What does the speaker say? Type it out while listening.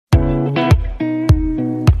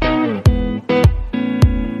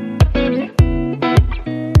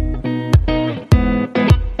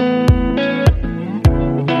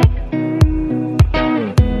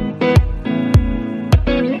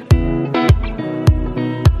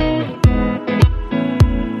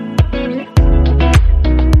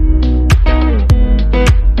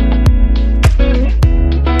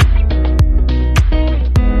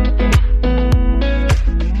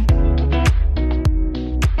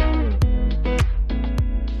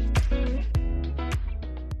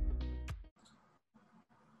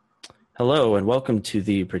Hello, and welcome to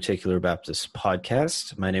the Particular Baptist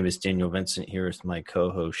Podcast. My name is Daniel Vincent, here with my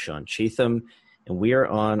co-host, Sean Cheatham, and we are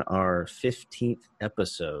on our 15th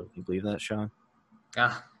episode. You believe that, Sean?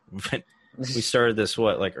 We started this,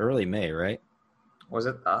 early May, right? Was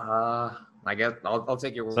it? I guess I'll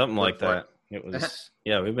take your word. Something like that. It was,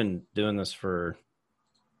 yeah, we've been doing this for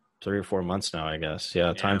 3 or 4 months now, I guess.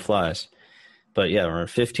 Yeah, time flies. But yeah, we're on our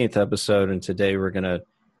 15th episode, and today we're going to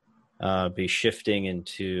be shifting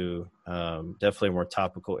into definitely a more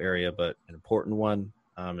topical area, but an important one.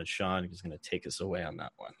 And Sean is going to take us away on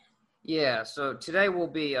that one. Yeah, so today we'll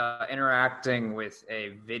be interacting with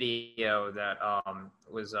a video that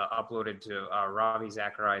was uploaded to Ravi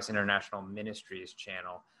Zacharias International Ministries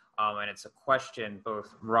channel. And it's a question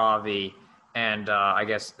both Ravi and I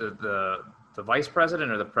guess the vice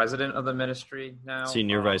president or the president of the ministry now.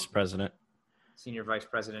 Senior Vice President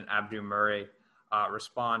Abdu Murray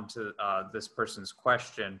respond to this person's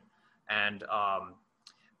question. And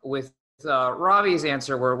with Ravi's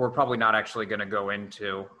answer, we're probably not actually going to go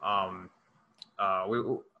into.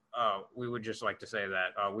 We would just like to say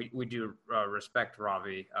that we do respect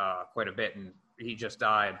Ravi quite a bit, and he just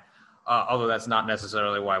died. Although that's not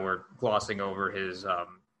necessarily why we're glossing over his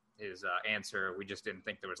answer. We just didn't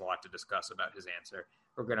think there was a lot to discuss about his answer.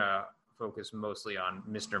 We're going to focus mostly on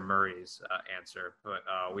Mr. Murray's answer, but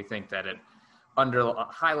we think that it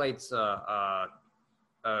highlights a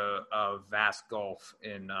vast gulf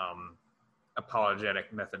in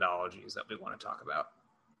apologetic methodologies that we want to talk about.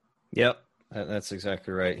 Yep, that's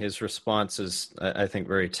exactly right. His response is, I think,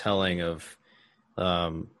 very telling of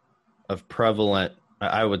prevalent,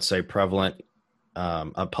 I would say prevalent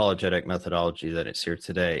apologetic methodology that is here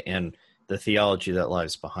today, and the theology that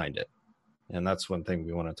lies behind it. And that's one thing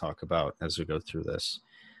we want to talk about as we go through this.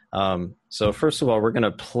 So first of all, we're going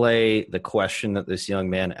to play the question that this young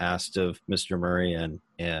man asked of Mr. Murray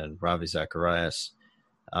and Ravi Zacharias,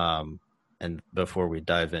 and before we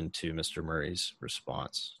dive into Mr. Murray's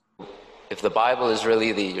response. If the Bible is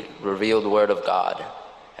really the revealed Word of God,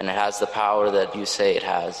 and it has the power that you say it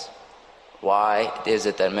has, why is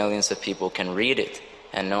it that millions of people can read it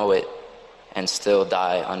and know it and still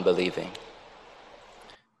die unbelieving?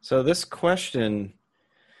 So this question,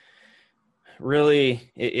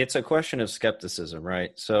 really, it's a question of skepticism, right?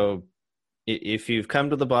 So if you've come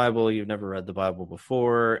to the Bible, you've never read the Bible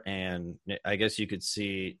before, and I guess you could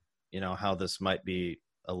see, how this might be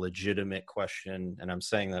a legitimate question, and I'm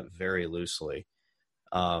saying that very loosely.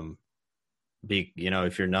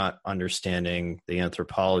 If you're not understanding the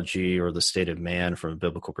anthropology or the state of man from a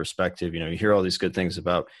biblical perspective, you hear all these good things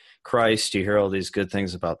about Christ, you hear all these good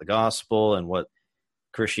things about the gospel and what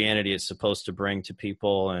Christianity is supposed to bring to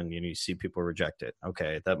people, and you see people reject it.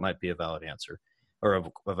 Okay, that might be a valid answer or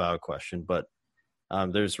a valid question, but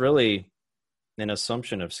there's really an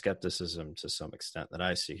assumption of skepticism to some extent that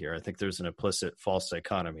I see here. I think there's an implicit false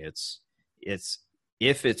dichotomy. It's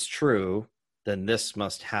if it's true, then this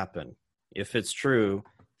must happen. If it's true,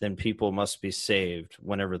 then people must be saved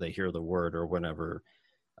whenever they hear the word or whenever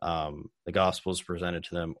the gospel is presented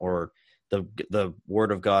to them, or the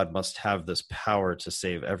word of God must have this power to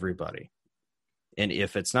save everybody. And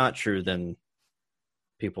if it's not true, then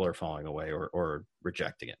people are falling away or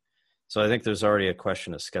rejecting it. So I think there's already a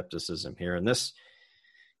question of skepticism here. And this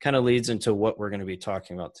kind of leads into what we're going to be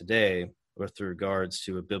talking about today with regards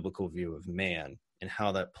to a biblical view of man and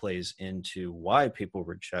how that plays into why people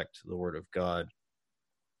reject the word of God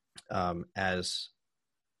as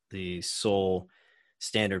the sole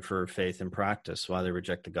standard for faith and practice, why they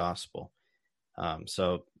reject the gospel.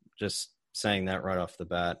 So just saying that right off the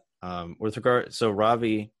bat. So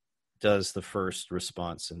Ravi does the first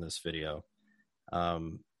response in this video.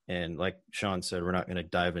 And like Sean said, we're not going to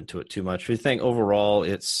dive into it too much. We think overall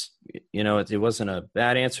it wasn't a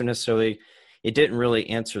bad answer necessarily. It didn't really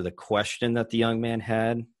answer the question that the young man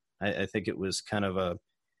had. I think it was I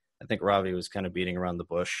think Ravi was kind of beating around the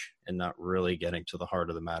bush and not really getting to the heart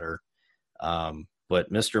of the matter.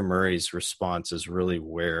 But Mr. Murray's response is really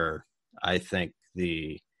where I think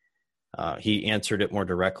he answered it more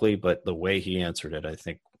directly, but the way he answered it, I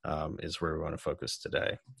think, is where we want to focus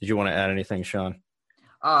today. Did you want to add anything, Sean?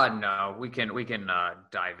 No, we can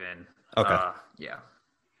dive in. Okay. Yeah.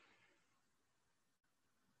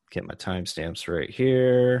 Get my timestamps right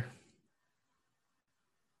here.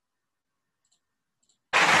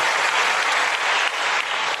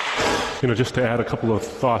 Just to add a couple of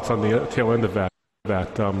thoughts on the tail end of that,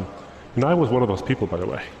 I was one of those people, by the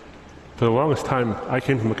way. For the longest time, I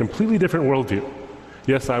came from a completely different worldview.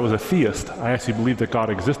 Yes, I was a theist. I actually believed that God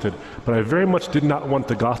existed, but I very much did not want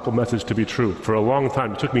the gospel message to be true for a long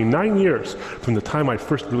time. It took me 9 years from the time I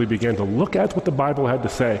first really began to look at what the Bible had to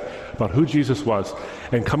say about who Jesus was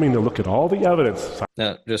and coming to look at all the evidence.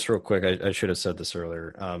 Now, just real quick, I should have said this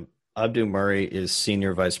earlier. Abdu Murray is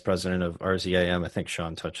Senior Vice President of RZIM. I think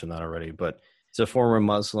Sean touched on that already, but he's a former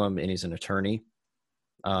Muslim and he's an attorney.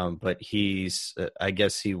 But he's, I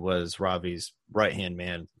guess he was Ravi's right-hand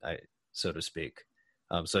man, so to speak.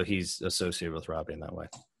 So he's associated with Ravi in that way.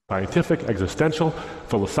 Scientific, existential,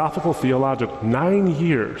 philosophical, theological, 9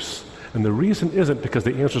 years. And the reason isn't because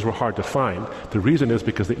the answers were hard to find. The reason is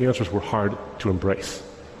because the answers were hard to embrace.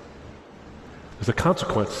 There's a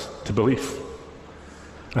consequence to belief.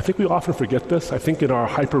 I think we often forget this. I think in our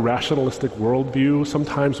hyper-rationalistic worldview,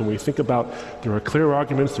 sometimes when we think about there are clear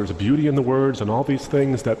arguments, there's beauty in the words and all these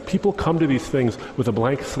things, that people come to these things with a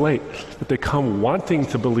blank slate, that they come wanting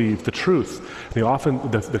to believe the truth. They often,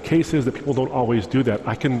 the case is that people don't always do that.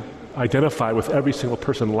 I can identify with every single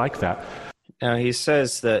person like that. Now, he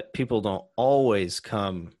says that people don't always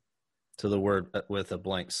come to the word with a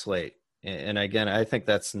blank slate. And again, I think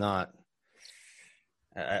that's not,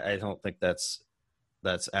 I don't think that's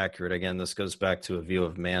accurate. Again, this goes back to a view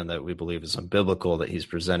of man that we believe is unbiblical that he's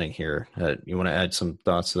presenting here. You want to add some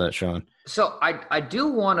thoughts to that, Sean? So I do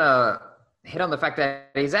want to hit on the fact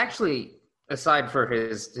that he's actually, aside for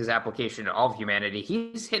his application of humanity,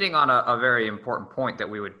 he's hitting on a very important point that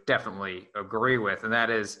we would definitely agree with, and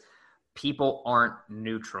that is people aren't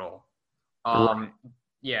neutral.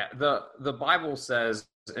 Yeah, the Bible says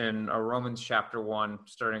in Romans chapter 1,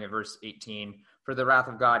 starting at verse 18, "For the wrath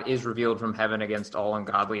of God is revealed from heaven against all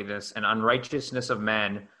ungodliness and unrighteousness of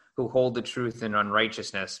men who hold the truth in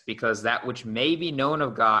unrighteousness, because that which may be known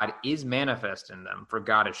of God is manifest in them, for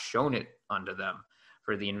God has shown it unto them.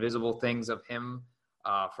 For the invisible things of him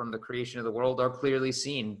from the creation of the world are clearly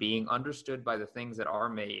seen, being understood by the things that are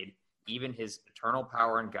made, even his eternal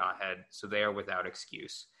power and Godhead, so they are without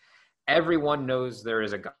excuse." Everyone knows there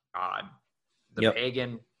is a God. The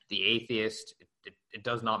pagan, the atheist, it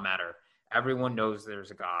does not matter. Everyone knows there's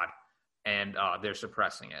a God, and they're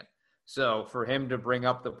suppressing it. So for him to bring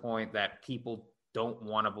up the point that people don't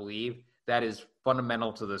want to believe, that is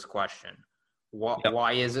fundamental to this question.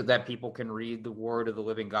 Why is it that people can read the word of the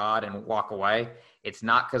living God and walk away? It's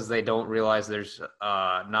not because they don't realize there's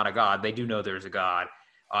not a God. They do know there's a God.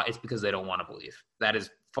 It's because they don't want to believe. That is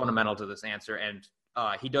fundamental to this answer, and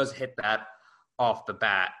he does hit that off the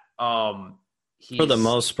bat. For the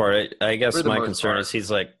most part, I guess my concern is he's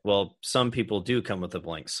like, well, some people do come with a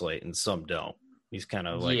blank slate and some don't. He's kind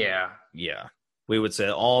of like, yeah. We would say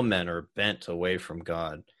all men are bent away from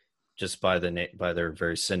God just by their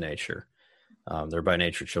very sin nature. They're by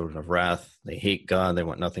nature children of wrath. They hate God. They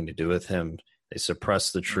want nothing to do with him. They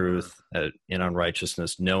suppress the truth in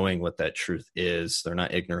unrighteousness, knowing what that truth is. They're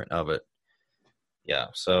not ignorant of it. Yeah,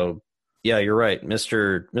 so... yeah, you're right.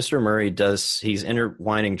 Mr. Murray he's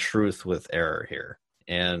intertwining truth with error here.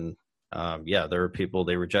 And there are people,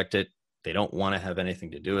 they reject it. They don't want to have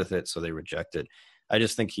anything to do with it, so they reject it. I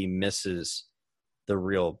just think he misses the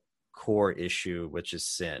real core issue, which is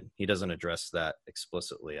sin. He doesn't address that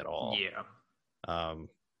explicitly at all. I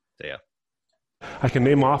can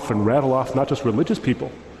name off and rattle off not just religious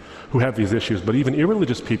people who have these issues, but even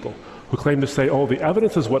irreligious people who claim to say, oh, the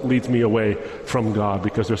evidence is what leads me away from God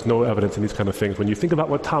because there's no evidence in these kind of things. When you think about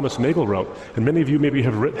what Thomas Nagel wrote, and many of you maybe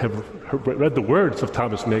have read the words of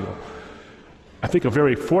Thomas Nagel, I think a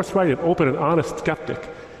very forthright and open and honest skeptic,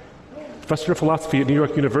 professor of philosophy at New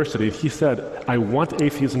York University, he said, I want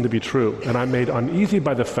atheism to be true, and I'm made uneasy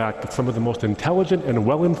by the fact that some of the most intelligent and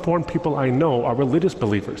well-informed people I know are religious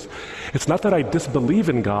believers. It's not that I disbelieve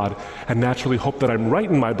in God and naturally hope that I'm right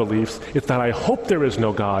in my beliefs, it's that I hope there is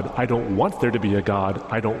no God. I don't want there to be a God.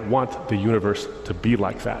 I don't want the universe to be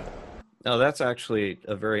like that. No, that's actually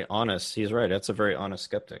he's right, that's a very honest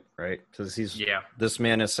skeptic, right? Because this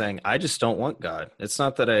man is saying, I just don't want God. It's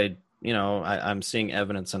not that I'm seeing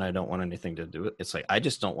evidence and I don't want anything to do with it. It's like, I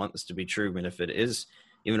just don't want this to be true. And if it is,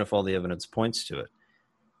 even if all the evidence points to it.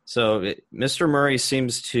 So Mr. Murray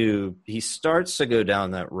he starts to go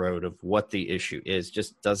down that road of what the issue is,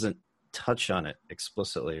 just doesn't touch on it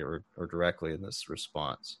explicitly or directly in this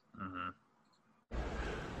response. Mm-hmm.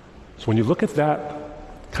 So when you look at that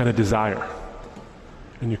kind of desire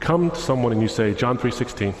and you come to someone and you say, John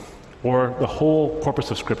 3:16, or the whole corpus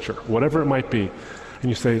of Scripture, whatever it might be, and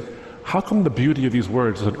you say, how come the beauty of these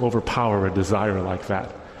words doesn't overpower a desire like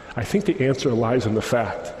that? I think the answer lies in the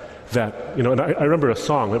fact that, and I remember a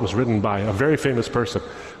song that was written by a very famous person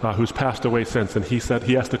who's passed away since, and he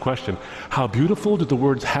asked the question, how beautiful do the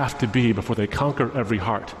words have to be before they conquer every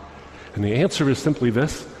heart? And the answer is simply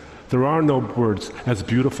this: there are no words as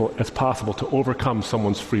beautiful as possible to overcome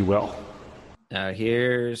someone's free will. Now,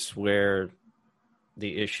 here's where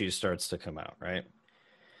the issue starts to come out, right?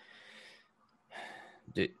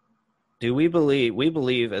 Do we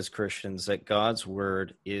believe as Christians that God's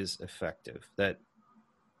word is effective, that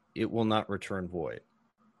it will not return void?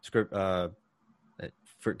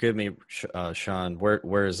 Forgive me, Sean,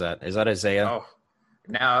 where is that? Is that Isaiah? Oh,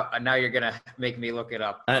 now you're going to make me look it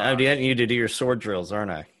up. I'm getting you to do your sword drills,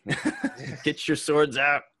 aren't I? Get your swords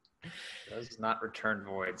out. Does not return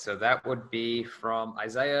void. So that would be from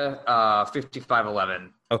Isaiah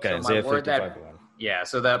 55:11. Okay, so Isaiah 55:11. Yeah,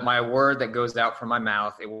 so that my word that goes out from my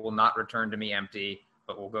mouth, it will not return to me empty,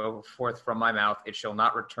 but will go forth from my mouth. It shall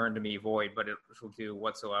not return to me void, but it shall do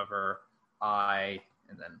whatsoever and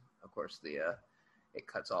then, of course, it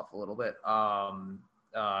cuts off a little bit,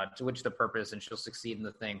 to which the purpose, and shall succeed in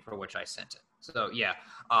the thing for which I sent it. So, yeah,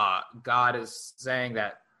 God is saying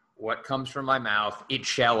that what comes from my mouth, it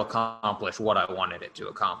shall accomplish what I wanted it to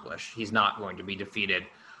accomplish. He's not going to be defeated,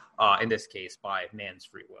 in this case, by man's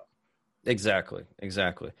free will. Exactly.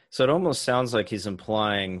 So it almost sounds like he's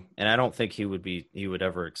implying, and I don't think he would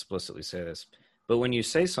ever explicitly say this, but when you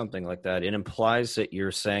say something like that, it implies that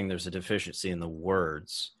you're saying there's a deficiency in the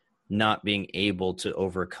words not being able to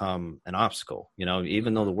overcome an obstacle. You know,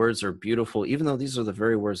 even though the words are beautiful, even though these are the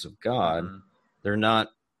very words of God, they're not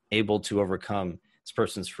able to overcome this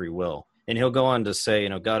person's free will. And he'll go on to say, you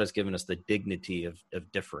know, God has given us the dignity of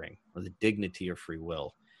differing, or the dignity of free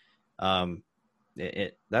will.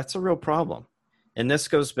 That's a real problem. And this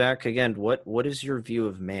goes back again, what is your view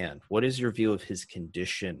of man? What is your view of his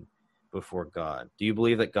condition before God? Do you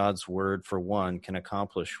believe that God's word, for one, can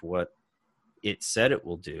accomplish what it said it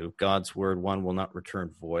will do? God's word, one, will not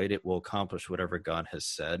return void. It will accomplish whatever God has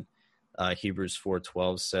said. Hebrews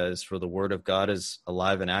 4:12 says, "For the word of God is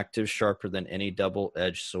alive and active, sharper than any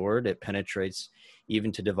double-edged sword. It penetrates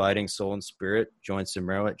even to dividing soul and spirit, joints and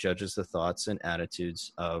marrow. It judges the thoughts and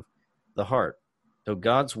attitudes of the heart." So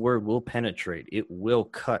God's word will penetrate. It will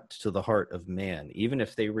cut to the heart of man. Even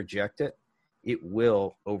if they reject it, it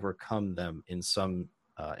will overcome them in some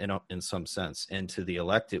sense. And to the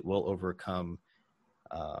elect, it will overcome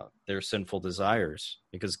their sinful desires,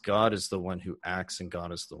 because God is the one who acts and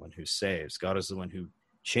God is the one who saves. God is the one who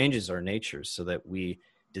changes our natures so that we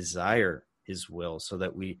desire his will, so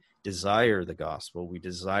that we desire the gospel. We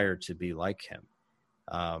desire to be like him.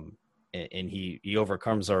 And he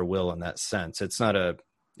overcomes our will in that sense. It's not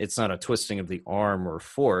a twisting of the arm or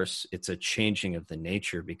force. It's a changing of the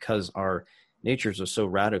nature, because our natures are so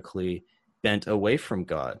radically bent away from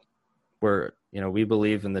God. Where, you know, we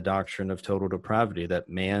believe in the doctrine of total depravity, that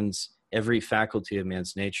every faculty of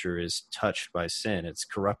man's nature is touched by sin. It's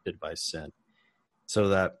corrupted by sin. So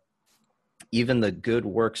that even the good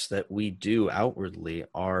works that we do outwardly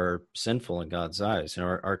are sinful in God's eyes. You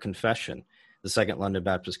know, our confession, the Second London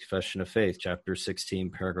Baptist Confession of Faith, chapter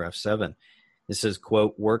 16, paragraph 7. It says,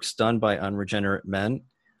 quote, "Works done by unregenerate men,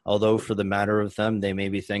 although for the matter of them they may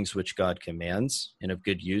be things which God commands, and of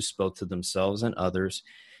good use both to themselves and others,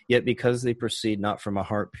 yet because they proceed not from a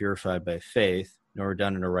heart purified by faith, nor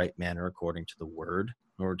done in a right manner according to the word,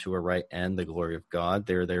 nor to a right end, the glory of God,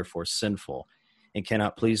 they are therefore sinful, and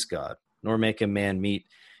cannot please God, nor make a man meet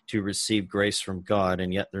to receive grace from God,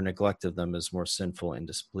 and yet their neglect of them is more sinful and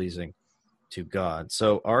displeasing to God."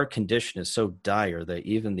 So our condition is so dire that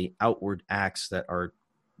even the outward acts that are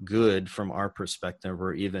good from our perspective,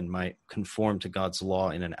 or even might conform to God's law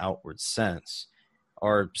in an outward sense,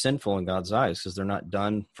 are sinful in God's eyes, because they're not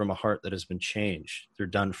done from a heart that has been changed. They're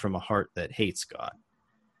done from a heart that hates God.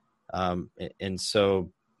 And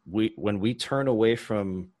so when we turn away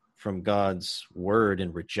from God's word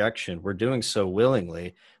in rejection, we're doing so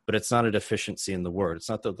willingly, but it's not a deficiency in the word. It's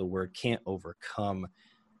not that the word can't overcome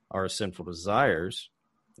our sinful desires.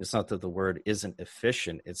 It's not that the word isn't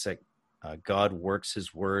efficient. It's that God works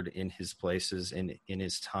his word in his places, in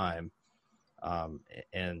his time.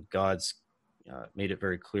 And God's made it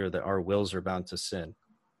very clear that our wills are bound to sin.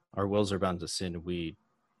 Our wills are bound to sin. We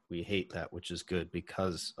hate that which is good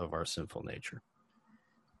because of our sinful nature.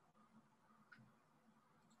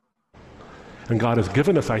 And God has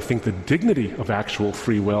given us, I think, the dignity of actual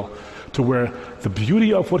free will, to where the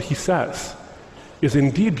beauty of what he says is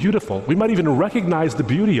indeed beautiful. We might even recognize the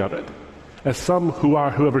beauty of it, as some who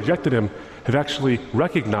have rejected him have actually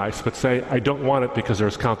recognized, but say, "I don't want it because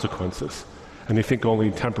there's consequences." And they think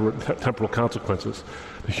only temporal consequences.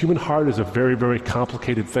 The human heart is a very, very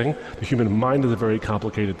complicated thing. The human mind is a very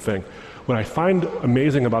complicated thing. What I find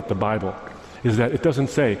amazing about the Bible is that it doesn't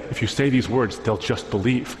say, if you say these words, they'll just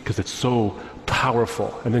believe, because it's so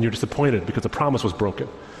powerful, and then you're disappointed because the promise was broken.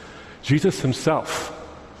 Jesus himself.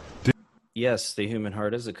 Yes, the human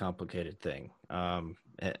heart is a complicated thing,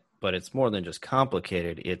 but it's more than just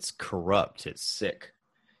complicated. It's corrupt. It's sick.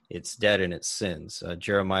 It's dead in its sins.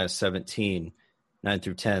 Jeremiah 17, 9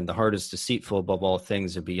 through 10, the heart is deceitful above all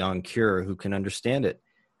things and beyond cure. Who can understand it?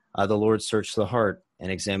 The Lord searched the heart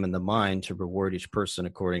and examined the mind to reward each person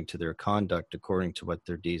according to their conduct, according to what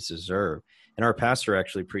their deeds deserve. And our pastor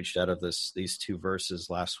actually preached out of these two verses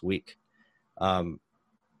last week.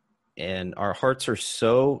 And our hearts are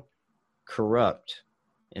so corrupt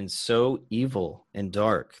and so evil and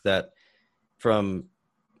dark that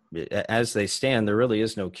as they stand, there really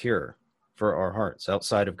is no cure for our hearts.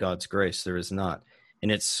 Outside of God's grace, there is not.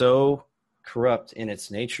 And it's so corrupt in its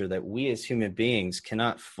nature that we as human beings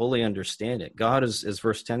cannot fully understand it. God is, as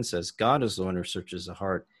verse 10 says, God is the one who searches the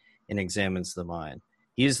heart and examines the mind.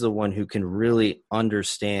 He's the one who can really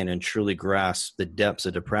understand and truly grasp the depths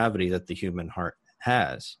of depravity that the human heart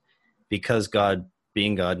has, because God,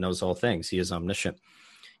 being God, knows all things. He is omniscient.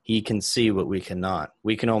 He can see what we cannot.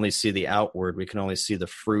 We can only see the outward. We can only see the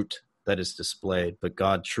fruit that is displayed, but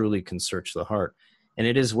God truly can search the heart. And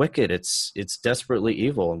it is wicked. It's desperately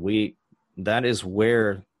evil. And that is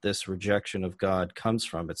where this rejection of God comes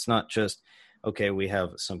from. It's not just, okay, we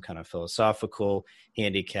have some kind of philosophical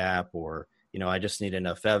handicap, or, I just need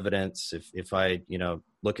enough evidence. If I,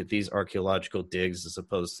 look at these archaeological digs as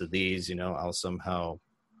opposed to these, I'll somehow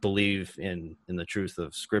believe in the truth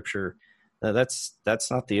of Scripture. That's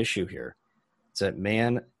not the issue here. It's that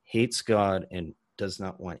man hates God and does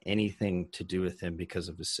not want anything to do with him because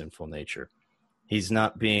of his sinful nature. He's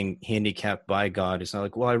not being handicapped by God. He's not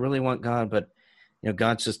like, well, I really want God, but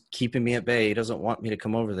God's just keeping me at bay. He doesn't want me to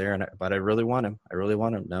come over there, but I really want him. I really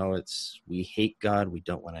want him. No, we hate God. We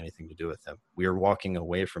don't want anything to do with him. We are walking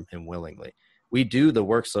away from him willingly. We do the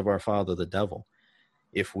works of our father, the devil,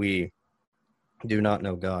 if we do not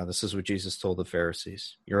know God. This is what Jesus told the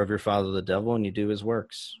Pharisees. You're of your father, the devil, and you do his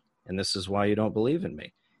works. And this is why you don't believe in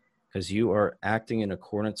me, because you are acting in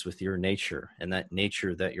accordance with your nature, and that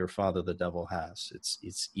nature that your father, the devil, has.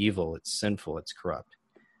 It's evil, it's sinful, it's corrupt.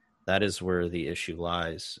 That is where the issue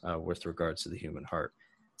lies with regards to the human heart.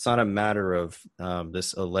 It's not a matter of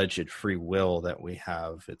this alleged free will that we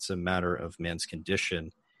have. It's a matter of man's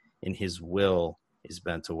condition, and his will is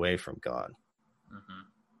bent away from God. Mm-hmm.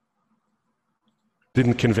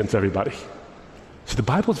 Didn't convince everybody. So the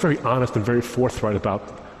Bible is very honest and very forthright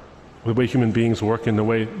about the way human beings work and the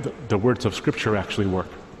way the words of Scripture actually work.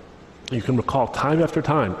 You can recall time after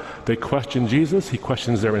time, they question Jesus, he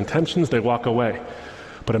questions their intentions, they walk away.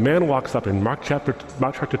 But a man walks up in Mark chapter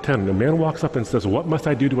 10, a man walks up and says, what must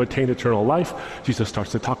I do to attain eternal life? Jesus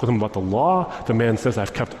starts to talk with him about the law. The man says,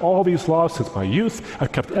 I've kept all these laws since my youth.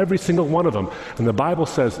 I've kept every single one of them. And the Bible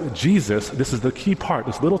says, Jesus, this is the key part,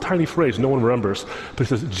 this little tiny phrase no one remembers, but it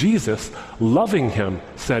says, Jesus, loving him,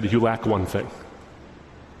 said, you lack one thing.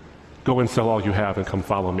 Go and sell all you have and come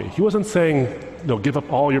follow me. He wasn't saying, give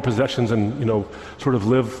up all your possessions and, sort of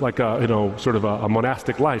live like a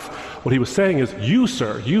monastic life. What he was saying is,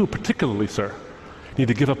 you particularly, sir, need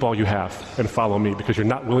to give up all you have and follow me, because you're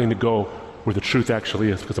not willing to go where the truth actually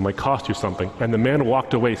is, because it might cost you something. And the man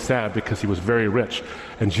walked away sad because he was very rich,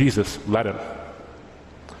 and Jesus let him.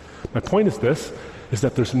 My point is this, is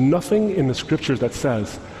that there's nothing in the Scriptures that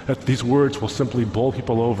says that these words will simply bowl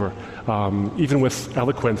people over, even with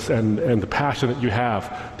eloquence and the passion that you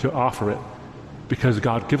have to offer it, because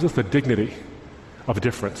God gives us the dignity of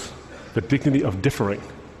difference, the dignity of differing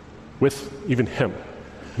with even him.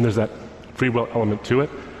 And there's that free will element to it,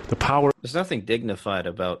 the power. There's nothing dignified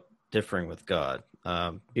about differing with God.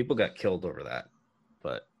 People got killed over that,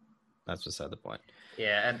 but that's beside the point.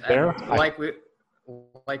 Yeah, and like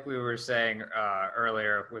we were saying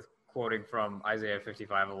earlier, with quoting from Isaiah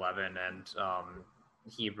 55:11 and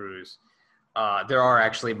Hebrews, there are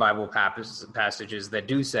actually Bible passages that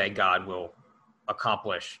do say God will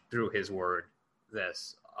accomplish through his word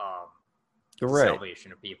this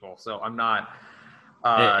salvation of people. So I'm not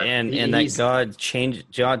and that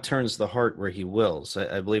God turns the heart where he wills.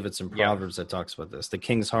 I believe it's in Proverbs that talks about this. The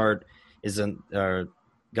king's heart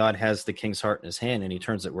God has the king's heart in his hand, and he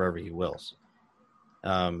turns it wherever he wills.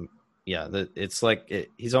 It's like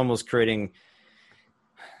he's almost creating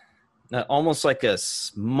almost like a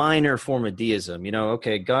minor form of deism.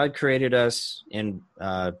 Okay, God created us, and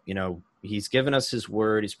he's given us his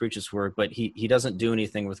word, he's preached his word, but he doesn't do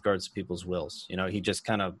anything with regards to people's wills. He just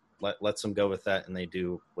kind of lets them go with that, and they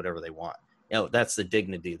do whatever they want. That's the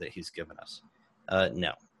dignity that he's given us.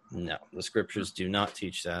 No, the Scriptures do not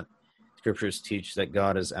teach that. Scriptures teach that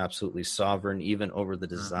God is absolutely sovereign, even over the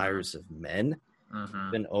desires of men,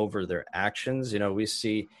 even over their actions. We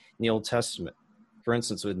see in the Old Testament, For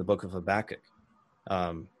instance, in the book of Habakkuk,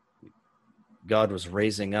 God was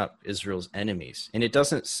raising up Israel's enemies. And it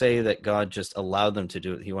doesn't say that God just allowed them to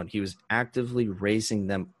do what he was actively raising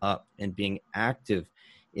them up and being active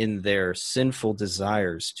in their sinful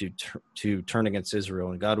desires to turn against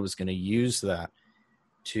Israel. And God was going to use that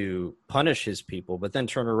to punish his people, but then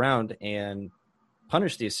turn around and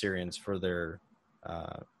punish the Assyrians for their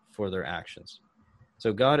actions.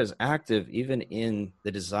 So God is active even in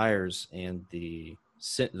the desires and the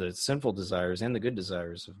sinful desires and the good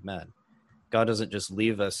desires of men. God doesn't just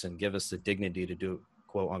leave us and give us the dignity to do,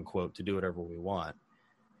 quote unquote, to do whatever we want.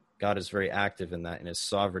 God is very active in that and is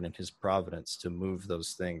sovereign in his providence to move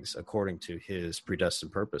those things according to his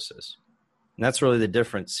predestined purposes. And that's really the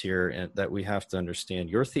difference here, and that we have to understand.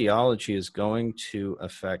 Your theology is going to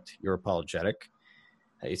affect your apologetic.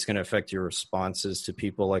 It's going to affect your responses to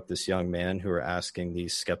people like this young man who are asking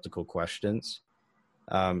these skeptical questions.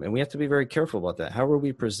 And we have to be very careful about that. How are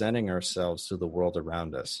we presenting ourselves to the world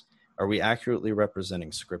around us? Are we accurately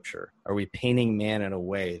representing Scripture? Are we painting man in a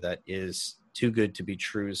way that is too good to be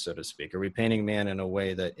true, so to speak? Are we painting man in a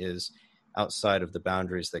way that is outside of the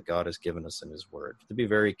boundaries that God has given us in his word? To be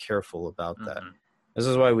very careful about that. This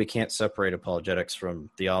is why we can't separate apologetics from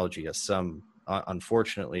theology, as some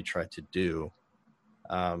unfortunately try to do.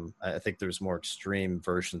 I think there's more extreme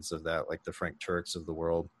versions of that, like the Frank Turks of the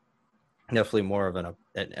world. Definitely more of an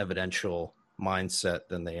evidential mindset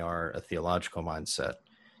than they are a theological mindset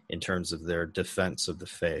in terms of their defense of the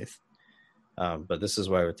faith. But this is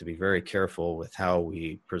why we have to be very careful with how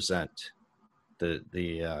we present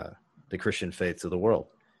the Christian faith to the world.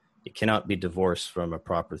 It cannot be divorced from a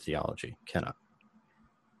proper theology. Cannot.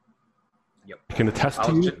 Yep. I can attest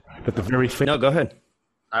to you that the very thing. No, go ahead.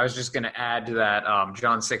 I was just going to add to that,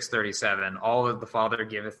 John 6:37, all that the Father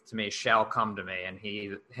giveth to me shall come to me, and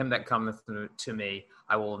him that cometh to me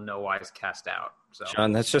I will in no wise cast out. So,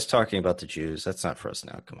 John, that's just talking about the Jews. That's not for us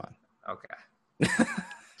now. Come on. Okay.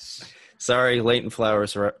 Sorry, latent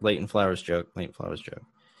flowers joke.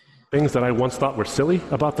 Things that I once thought were silly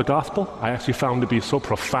about the gospel, I actually found to be so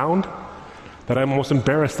profound that I'm almost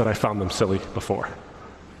embarrassed that I found them silly before.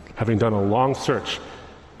 Having done a long search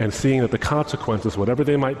and seeing that the consequences, whatever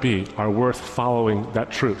they might be, are worth following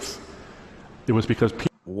that truth. It was because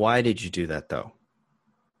Why did you do that, though?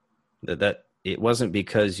 That it wasn't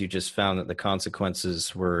because you just found that the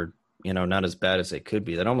consequences were, not as bad as they could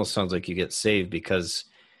be. That almost sounds like you get saved because,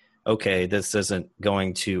 okay, this isn't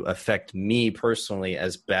going to affect me personally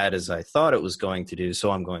as bad as I thought it was going to do,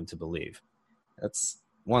 so I'm going to believe. That's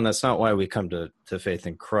not why we come to faith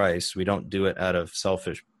in Christ. We don't do it out of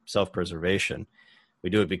self-preservation. We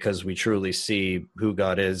do it because we truly see who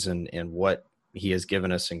God is and what he has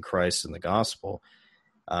given us in Christ and the gospel.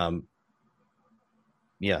 So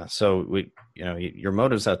your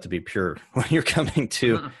motives have to be pure when you're coming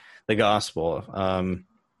to the gospel.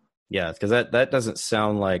 Because that doesn't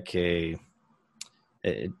sound like I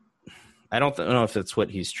don't know if it's what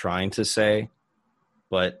he's trying to say,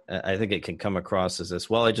 but I think it can come across as this,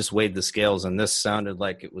 well, I just weighed the scales and this sounded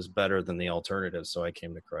like it was better than the alternative, so I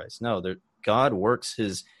came to Christ. No, God works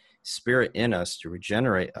his Spirit in us to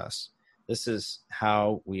regenerate us. This is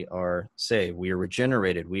how we are saved. We are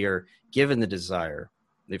regenerated. We are given the desire.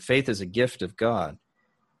 The faith is a gift of God.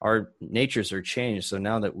 Our natures are changed, so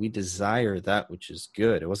now that we desire that which is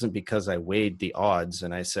good. It wasn't because I weighed the odds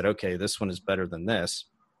and I said, okay, this one is better than this.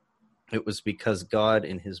 It was because God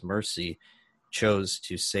in his mercy chose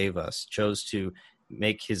to save us, chose to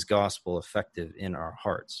make his gospel effective in our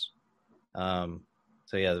hearts.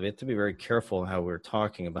 We have to be very careful how we're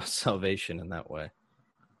talking about salvation in that way.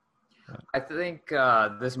 I think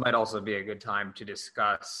this might also be a good time to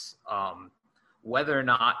discuss whether or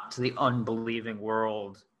not to the unbelieving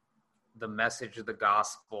world, the message of the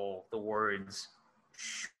gospel, the words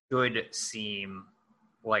should seem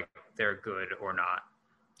like they're good or not.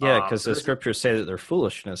 Yeah, because the scriptures say that they're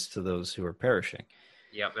foolishness to those who are perishing.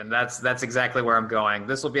 Yep, and that's exactly where I'm going.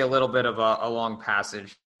 This will be a little bit of a long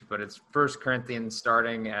passage, but it's 1 Corinthians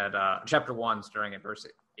starting at chapter 1, starting at verse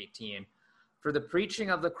 18. For the preaching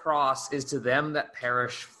of the cross is to them that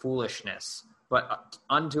perish foolishness, but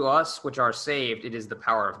unto us which are saved it is the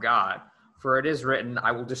power of God. For it is written,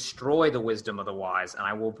 I will destroy the wisdom of the wise, and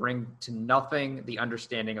I will bring to nothing the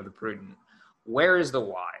understanding of the prudent. Where is the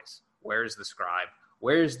wise? Where is the scribe?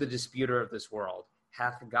 Where is the disputer of this world?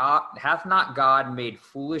 Hath not God made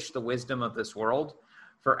foolish the wisdom of this world?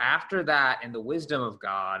 For after that, in the wisdom of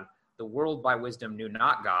God, the world by wisdom knew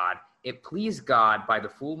not God. It pleased God by the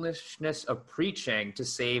foolishness of preaching to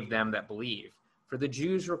save them that believe. For the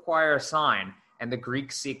Jews require a sign, and the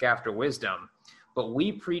Greeks seek after wisdom. But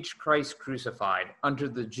we preach Christ crucified, unto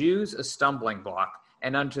the Jews a stumbling block,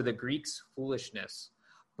 and unto the Greeks foolishness.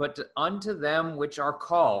 But unto them which are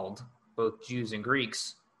called, both Jews and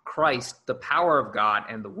Greeks, Christ, the power of God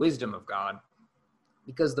and the wisdom of God.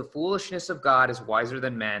 Because the foolishness of God is wiser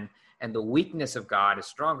than men, and the weakness of God is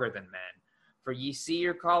stronger than men. For ye see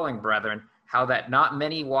your calling, brethren, how that not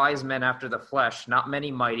many wise men after the flesh, not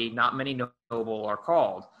many mighty, not many noble are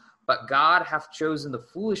called. But God hath chosen the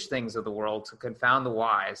foolish things of the world to confound the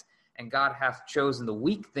wise, and God hath chosen the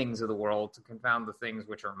weak things of the world to confound the things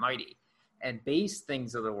which are mighty. And base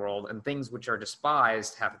things of the world and things which are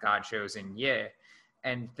despised hath God chosen, yea,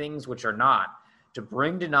 and things which are not, to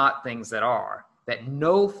bring to naught things that are, that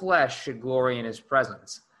no flesh should glory in his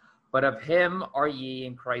presence. But of him are ye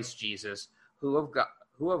in Christ Jesus, who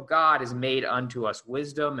of God is made unto us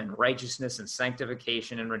wisdom and righteousness and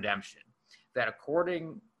sanctification and redemption, that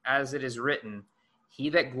according as it is written, he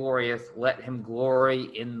that glorieth, let him glory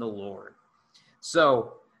in the Lord.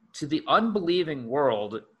 So, to the unbelieving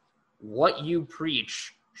world, what you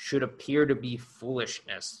preach should appear to be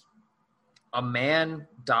foolishness. A man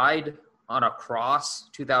died on a cross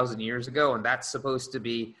 2,000 years ago, and that's supposed to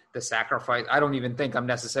be the sacrifice. I don't even think I'm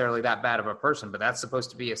necessarily that bad of a person, but that's supposed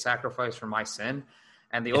to be a sacrifice for my sin.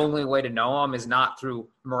 And the only way to know him is not through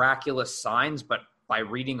miraculous signs, but by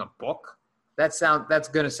reading a book. That's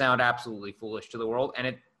going to sound absolutely foolish to the world, and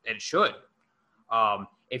it should.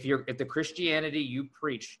 If the Christianity you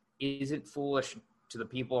preach isn't foolish to the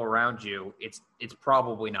people around you, it's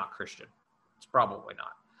probably not Christian. It's probably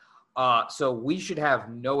not. So we should have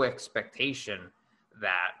no expectation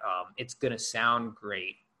that it's going to sound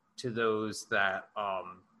great to those that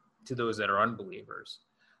are unbelievers.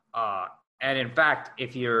 And in fact,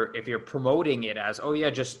 if you're promoting it as, oh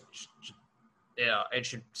yeah, it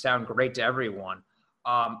should sound great to everyone,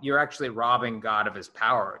 you're actually robbing God of his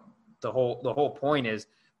power. The whole point is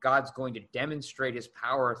God's going to demonstrate his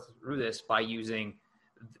power through this by using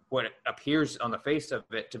what appears on the face of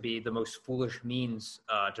it to be the most foolish means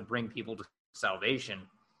to bring people to salvation,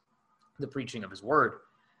 the preaching of his word.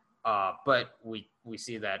 But we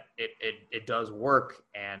see that it does work,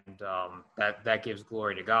 and that gives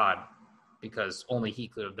glory to God, because only he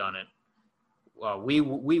could have done it. We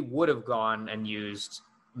would have gone and used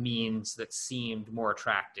means that seemed more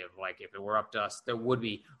attractive. Like if it were up to us, there would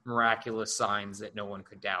be miraculous signs that no one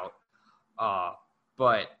could doubt.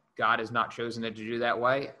 But God has not chosen it to do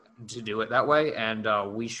it that way,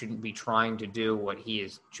 and we shouldn't be trying to do what he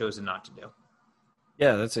has chosen not to do.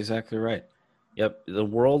 Yeah, that's exactly right. Yep, the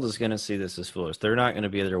world is going to see this as foolish. They're not going to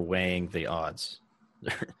be there weighing the odds.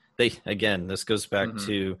 This goes back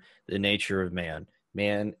to the nature of man.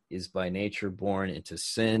 Man is by nature born into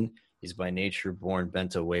sin. He's by nature born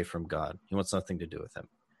bent away from God. He wants nothing to do with him.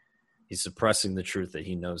 He's suppressing the truth that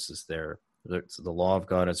he knows is there. The law of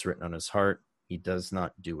God is written on his heart. He does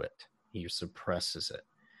not do it. He suppresses it.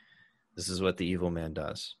 This is what the evil man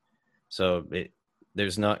does. So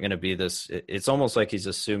there's not going to be this. It's almost like he's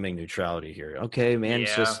assuming neutrality here. Okay, man,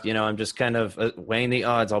 it's just, I'm just kind of weighing the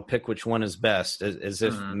odds. I'll pick which one is best, as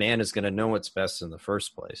if man is going to know what's best in the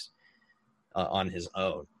first place on his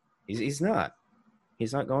own. He's not.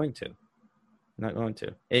 He's not going to. Not going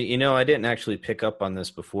to. I didn't actually pick up on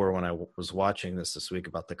this before when I was watching this week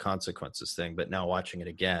about the consequences thing, but now watching it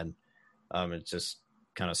again, it just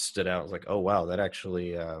kind of stood out. I was like, oh wow, that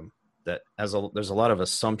actually there's a lot of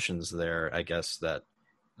assumptions there, I guess, that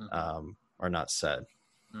are not said.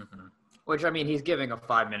 Which, I mean, he's giving a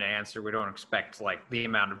 5-minute answer. We don't expect like the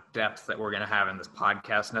amount of depth that we're going to have in this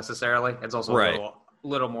podcast necessarily. It's also a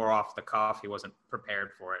little more off the cuff. He wasn't prepared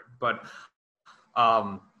for it, but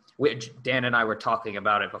Dan and I were talking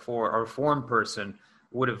about it before. A Reformed person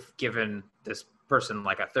would have given this person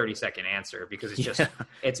like a 30-second answer, because it's just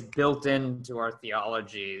it's built into our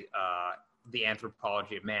theology, the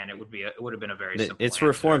anthropology of man. It would have been a very simple it's answer.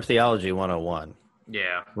 Reformed theology 101.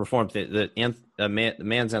 Yeah, Reformed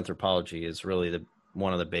man's anthropology is really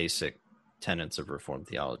one of the basic tenets of Reformed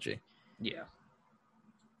theology. Yeah,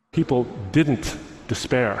 people didn't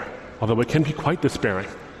despair, although it can be quite despairing,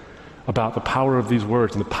 about the power of these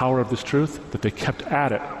words and the power of this truth, that they kept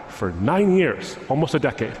at it for 9 years, almost a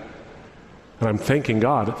decade. And I'm thanking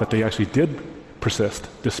God that they actually did persist,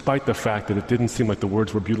 despite the fact that it didn't seem like the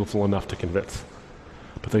words were beautiful enough to convince.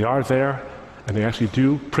 But they are there, and they actually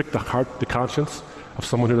do prick the conscience of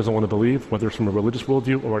someone who doesn't want to believe, whether it's from a religious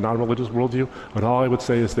worldview or a non-religious worldview. And all I would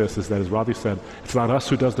say is this, is that, as Ravi said, it's not us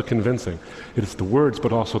who does the convincing. It is the words,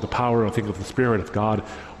 but also the power, I think, of the Spirit of God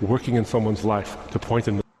working in someone's life to point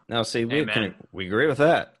in. Now, see, we agree with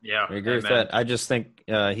that. Yeah, we agree with that. I just think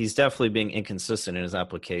he's definitely being inconsistent in his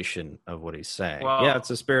application of what he's saying. Well, yeah, it's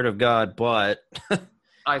the Spirit of God, but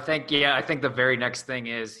I think the very next thing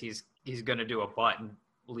is he's going to do a but and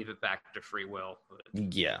leave it back to free will.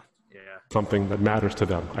 yeah. Something that matters to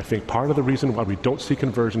them. I think part of the reason why we don't see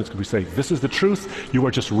conversion is because we say, this is the truth, you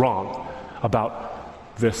are just wrong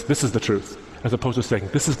about this. This is the truth. As opposed to saying,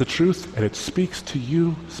 this is the truth, and it speaks to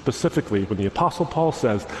you specifically. When the Apostle Paul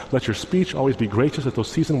says, let your speech always be gracious as though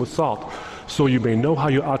seasoned with salt, so you may know how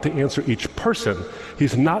you ought to answer each person.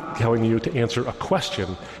 He's not telling you to answer a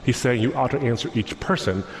question. He's saying you ought to answer each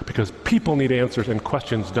person, because people need answers and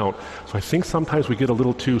questions don't. So I think sometimes we get a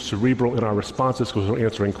little too cerebral in our responses because we're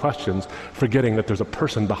answering questions, forgetting that there's a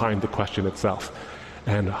person behind the question itself.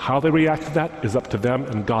 And how they react to that is up to them,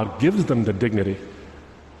 and God gives them the dignity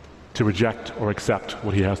to reject or accept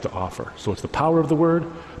what he has to offer. So it's the power of the word,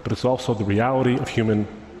 but it's also the reality of human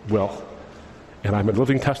will. And I'm a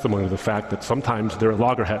living testimony to the fact that sometimes there are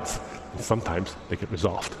loggerheads, and sometimes they get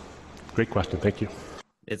resolved. Great question, thank you.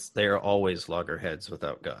 They're always loggerheads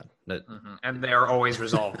without God. And they are always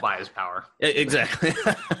resolved by his power. Exactly.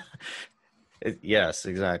 Yes,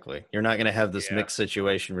 exactly. You're not going to have this mixed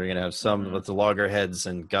situation where you're going to have some with the loggerheads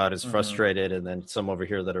and God is frustrated, and then some over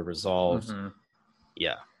here that are resolved.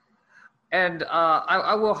 Yeah. And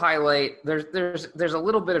I will highlight there's a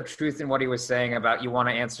little bit of truth in what he was saying about you want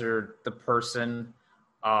to answer the person.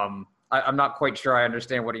 I'm not quite sure I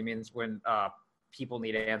understand what he means when people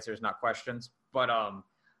need answers, not questions. But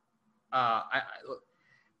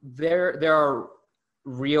there are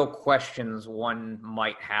real questions one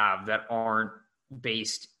might have that aren't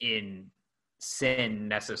based in sin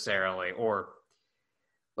necessarily, or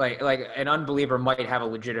like an unbeliever might have a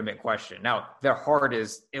legitimate question. Now, their heart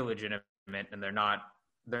is illegitimate, and they're not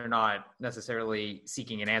necessarily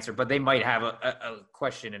seeking an answer, but they might have a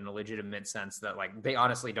question in a legitimate sense that like they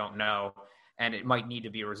honestly don't know, and it might need to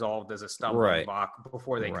be resolved as a stumbling block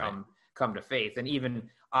before they come to faith. And even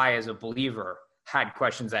I, as a believer, had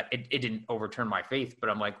questions that it didn't overturn my faith, but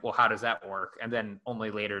I'm like, well, how does that work? And then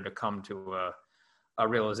only later to come to a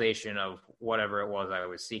realization of whatever it was I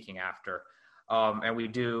was seeking after. And we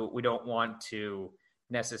don't want to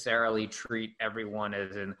necessarily treat everyone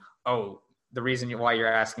as in, oh, the reason why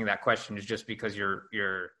you're asking that question is just because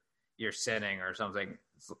you're sinning or something.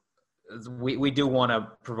 We do want to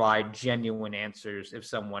provide genuine answers if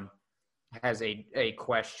someone has a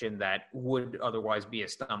question that would otherwise be a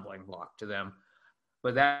stumbling block to them.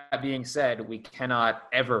 But that being said, we cannot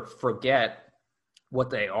ever forget what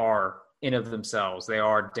they are in of themselves. They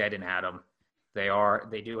are dead in Adam.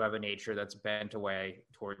 They do have a nature that's bent away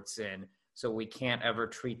towards sin. So we can't ever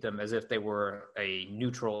treat them as if they were a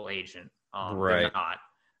neutral agent.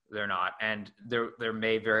 They're not. And there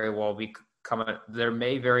may very well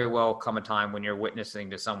come a time when you're witnessing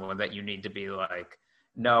to someone that you need to be like,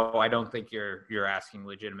 no, I don't think you're asking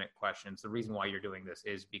legitimate questions. The reason why you're doing this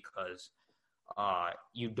is because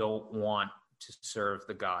you don't want to serve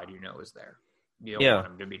the God you know is there. You don't want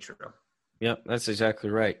him to be true. Yep, that's exactly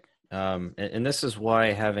right. And this is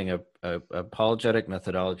why having a apologetic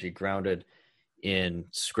methodology grounded in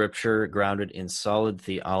scripture, grounded in solid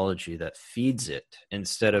theology that feeds it,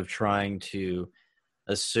 instead of trying to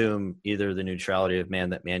assume either the neutrality of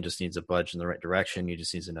man, that man just needs a budge in the right direction, he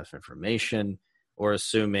just needs enough information, or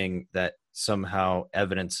assuming that somehow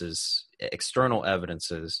external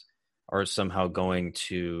evidences are somehow going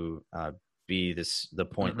to be the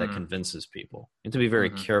point that convinces people. You have to be very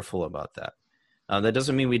careful about that. That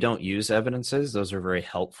doesn't mean we don't use evidences. Those are very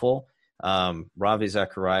helpful. Ravi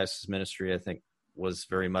Zacharias' ministry, I think, was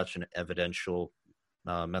very much an evidential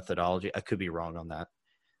methodology. I could be wrong on that.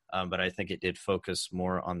 But I think it did focus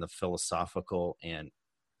more on the philosophical and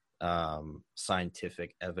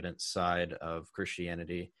scientific evidence side of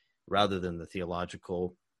Christianity rather than the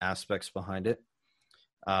theological aspects behind it,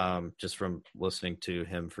 just from listening to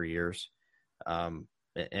him for years.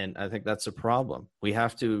 And I think that's a problem. We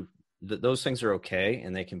have to, those things are okay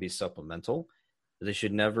and they can be supplemental, but they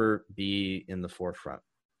should never be in the forefront.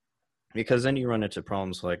 Because then you run into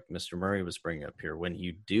problems like Mr. Murray was bringing up here. When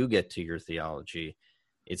you do get to your theology,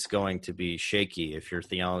 it's going to be shaky if your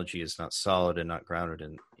theology is not solid and not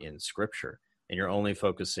grounded in scripture. And you're only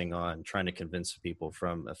focusing on trying to convince people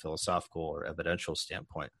from a philosophical or evidential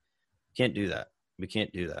standpoint. Can't do that. We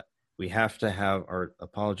can't do that. We have to have our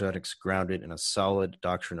apologetics grounded in a solid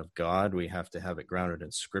doctrine of God. We have to have it grounded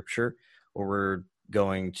in scripture, or we're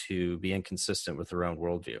going to be inconsistent with our own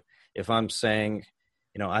worldview. If I'm saying,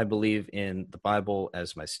 I believe in the Bible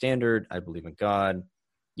as my standard, I believe in God,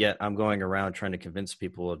 yet I'm going around trying to convince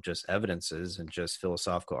people of just evidences and just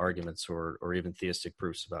philosophical arguments or even theistic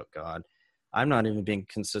proofs about God, I'm not even being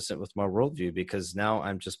consistent with my worldview, because now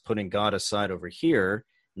I'm just putting God aside over here,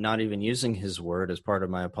 not even using his word as part of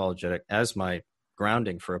my apologetic, as my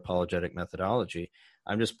grounding for apologetic methodology.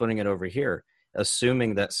 I'm just putting it over here,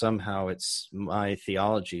 assuming that somehow it's my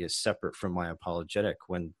theology is separate from my apologetic,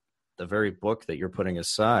 when the very book that you're putting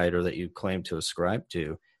aside or that you claim to ascribe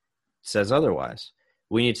to says otherwise.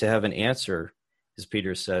 We need to have an answer, as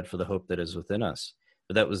Peter said, for the hope that is within us.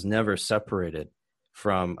 But that was never separated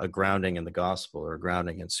from a grounding in the gospel or a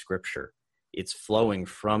grounding in scripture. It's flowing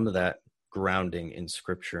from that grounding in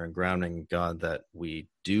scripture and grounding in God that we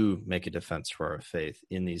do make a defense for our faith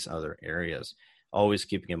in these other areas. Always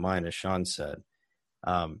keeping in mind, as Sean said,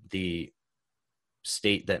 the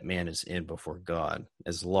state that man is in before God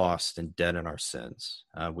is lost and dead in our sins.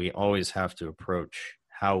 We always have to approach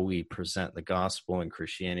how we present the gospel and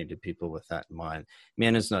Christianity to people with that in mind.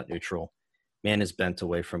 Man is not neutral. Man is bent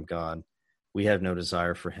away from God. We have no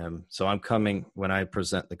desire for him. So I'm coming, when I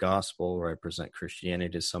present the gospel or I present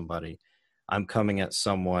Christianity to somebody, I'm coming at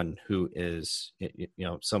someone who is,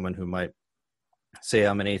 someone who might say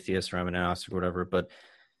I'm an atheist or I'm an agnostic or whatever, but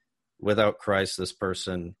without Christ, this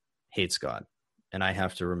person hates God. And I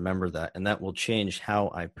have to remember that. And that will change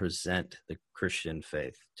how I present the Christian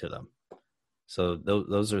faith to them. So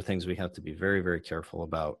those are things we have to be very, very careful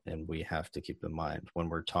about. And we have to keep in mind when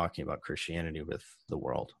we're talking about Christianity with the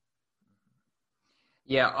world.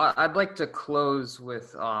 Yeah, I'd like to close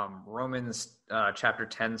with Romans chapter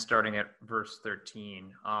 10, starting at verse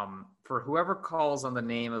 13. For whoever calls on the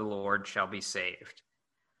name of the Lord shall be saved.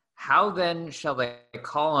 How then shall they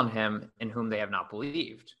call on him in whom they have not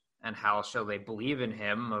believed? And how shall they believe in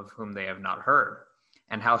him of whom they have not heard?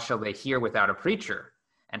 And how shall they hear without a preacher?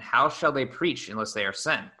 And how shall they preach unless they are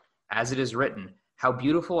sent? As it is written, how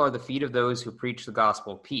beautiful are the feet of those who preach the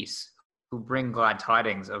gospel of peace, who bring glad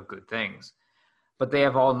tidings of good things. But they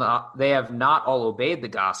have not all obeyed the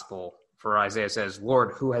gospel. For Isaiah says,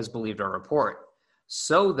 Lord, who has believed our report?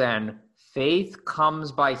 So then, faith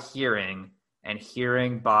comes by hearing, and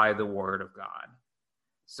hearing by the word of God.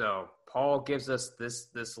 So Paul gives us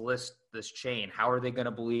this list, this chain. How are they going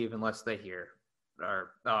to believe unless they hear?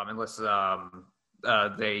 Or unless they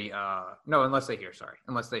hear.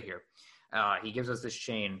 Unless they hear. He gives us this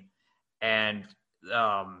chain, and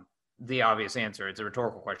the obvious answer, it's a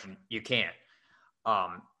rhetorical question. You can't.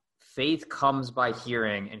 Faith comes by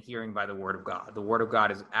hearing, and hearing by the word of God. The word of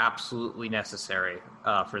God is absolutely necessary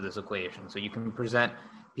for this equation. So you can present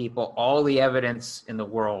people all the evidence in the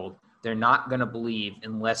world. They're not going to believe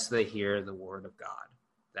unless they hear the word of God.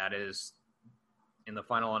 That is, in the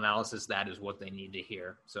final analysis, that is what they need to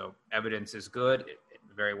hear. So evidence is good. It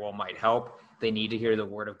very well might help. They need to hear the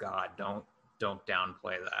word of God. Don't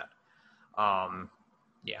downplay that.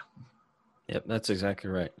 Yeah. Yep, that's exactly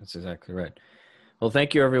right. Well,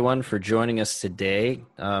 thank you, everyone, for joining us today.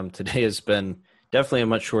 Today has been definitely a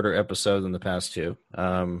much shorter episode than the past two,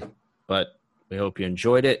 but we hope you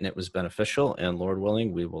enjoyed it and it was beneficial. And Lord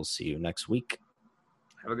willing, we will see you next week.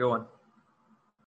 Have a good one.